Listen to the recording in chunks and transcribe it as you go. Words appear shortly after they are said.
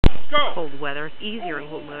go. Cold weather. It's easier in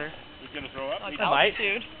cold weather. You gonna throw up? Like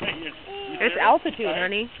altitude. It's altitude,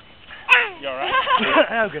 honey. You alright?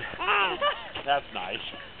 Oh, good. That's nice.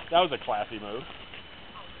 That was a classy move.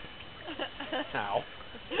 Ow.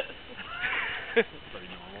 Pretty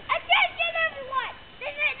normal. Attention, everyone!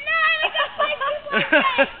 This is not a play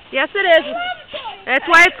people. Yes, it is. That's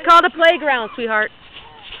why it's called a playground, sweetheart.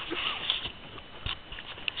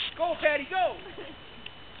 Go, Patty, go!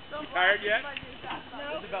 You tired yet? No.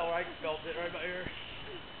 That's about where I felt it, right about here.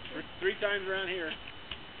 3 times around here.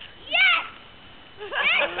 Yes!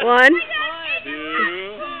 1,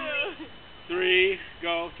 2, 3,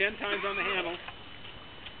 go. 10 times on the handle.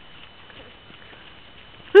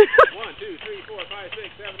 1, 2, 3, 4, 5,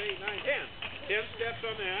 6, 7, 8, 9, 10. 10 steps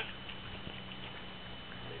on that.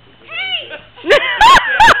 Hey!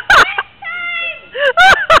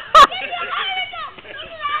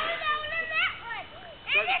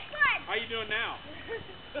 How you doing now?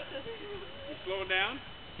 You slowing down?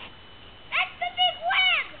 That's the big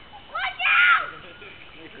win! Watch out!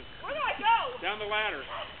 Where do I go? Down the ladder.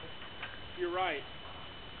 You're right.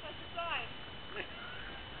 That's the sign.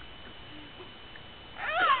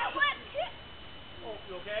 Oh,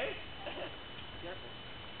 you okay? Careful.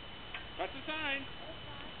 That's the sign.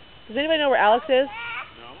 Does anybody know where Alex is?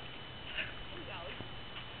 No. A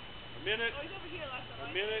minute. Oh, he's over here last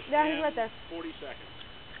time. A minute. Yeah, he's and right there. 40 seconds.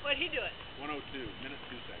 What'd he do it? 102. Minute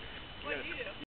 2 seconds. What'd he do?